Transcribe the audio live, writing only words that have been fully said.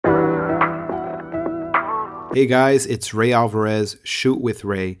Hey guys, it's Ray Alvarez, Shoot with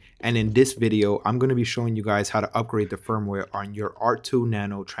Ray, and in this video, I'm going to be showing you guys how to upgrade the firmware on your R2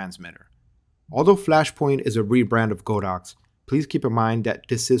 Nano transmitter. Although Flashpoint is a rebrand of Godox, please keep in mind that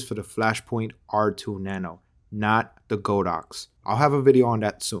this is for the Flashpoint R2 Nano, not the Godox. I'll have a video on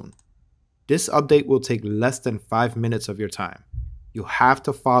that soon. This update will take less than 5 minutes of your time. You'll have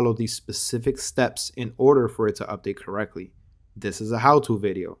to follow these specific steps in order for it to update correctly. This is a how-to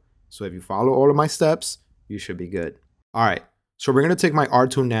video, so if you follow all of my steps, you should be good. All right, so we're going to take my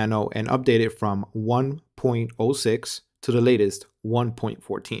R2 Nano and update it from 1.06 to the latest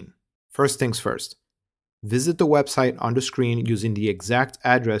 1.14. First things first, visit the website on the screen using the exact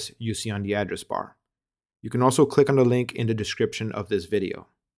address you see on the address bar. You can also click on the link in the description of this video.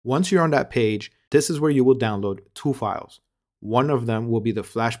 Once you're on that page, this is where you will download two files. One of them will be the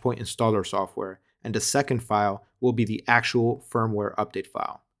Flashpoint installer software, and the second file will be the actual firmware update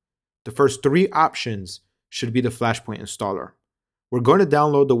file. The first three options should be the Flashpoint installer. We're going to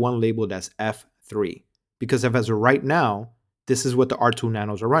download the one labeled as F3 because as of right now, this is what the R2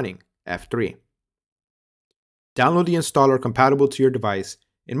 Nanos are running, F3. Download the installer compatible to your device.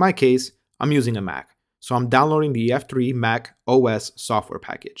 In my case, I'm using a Mac, so I'm downloading the F3 Mac OS software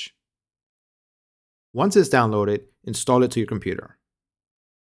package. Once it's downloaded, install it to your computer.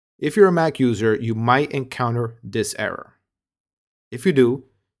 If you're a Mac user, you might encounter this error. If you do,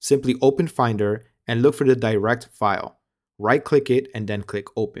 simply open Finder and look for the direct file. Right-click it and then click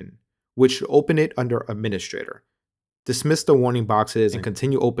Open, which should open it under Administrator. Dismiss the warning boxes and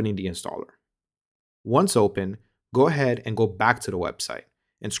continue opening the installer. Once open, go ahead and go back to the website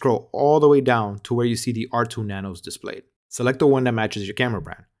and scroll all the way down to where you see the R2 Nanos displayed. Select the one that matches your camera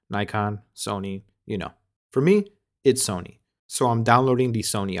brand, Nikon, Sony, you know. For me, it's Sony, so I'm downloading the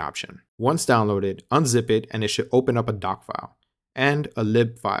Sony option. Once downloaded, unzip it and it should open up a doc file and a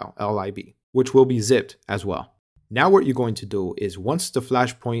lib file, lib, which will be zipped as well. Now what you're going to do is once the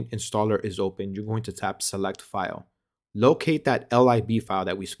Flashpoint installer is open, you're going to tap Select File. Locate that lib file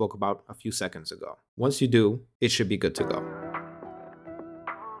that we spoke about a few seconds ago. Once you do, it should be good to go.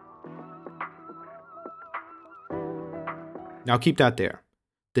 Now keep that there.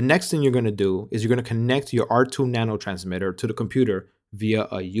 The next thing you're going to do is you're going to connect your R2 Nano transmitter to the computer via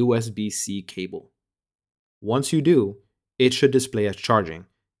a USB-C cable. Once you do, it should display as charging.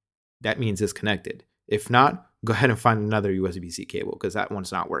 That means it's connected. If not, go ahead and find another USB-C cable because that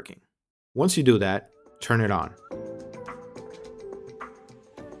one's not working. Once you do that, turn it on.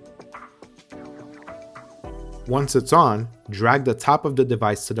 Once it's on, drag the top of the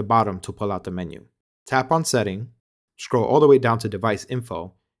device to the bottom to pull out the menu. Tap on Setting, scroll all the way down to Device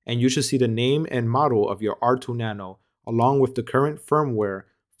Info, and you should see the name and model of your R2 Nano along with the current firmware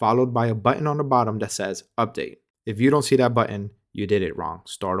followed by a button on the bottom that says Update. If you don't see that button, you did it wrong.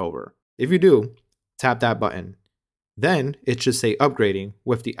 Start over. If you do, tap that button. Then it should say Upgrading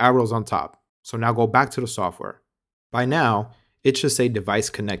with the arrows on top. So now go back to the software. By now, it should say Device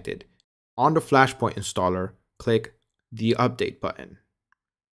Connected. On the Flashpoint installer, click the Update button.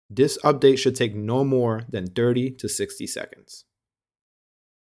 This update should take no more than 30 to 60 seconds.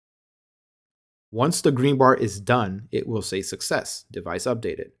 Once the green bar is done, it will say Success, Device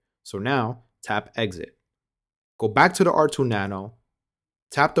Updated. So now, tap Exit. Go back to the R2 Nano,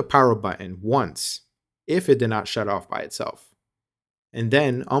 tap the power button once if it did not shut off by itself, and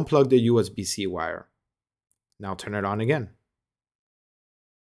then unplug the USB-C wire. Now turn it on again.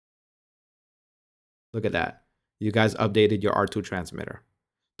 Look at that. You guys updated your R2 transmitter.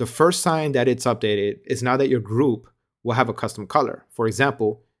 The first sign that it's updated is now that your group will have a custom color. For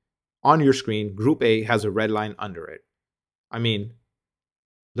example, on your screen, Group A has a red line under it. I mean,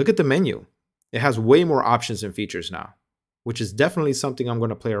 look at the menu. It has way more options and features now, which is definitely something I'm going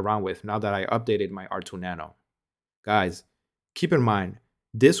to play around with now that I updated my R2 Nano. Guys, keep in mind,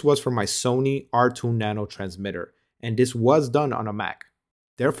 this was for my Sony R2 Nano transmitter, and this was done on a Mac.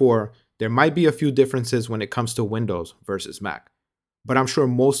 Therefore, there might be a few differences when it comes to Windows versus Mac, but I'm sure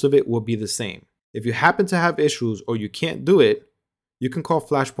most of it will be the same. If you happen to have issues or you can't do it, you can call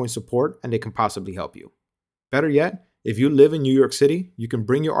Flashpoint support and they can possibly help you. Better yet, if you live in New York City, you can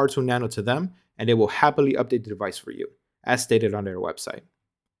bring your R2 Nano to them and they will happily update the device for you, as stated on their website.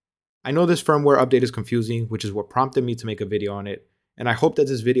 I know this firmware update is confusing, which is what prompted me to make a video on it, and I hope that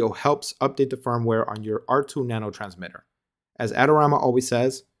this video helps update the firmware on your R2 Nano transmitter. As Adorama always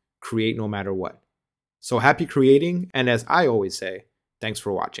says, create no matter what. So happy creating, and as I always say, thanks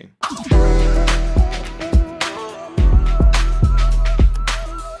for watching.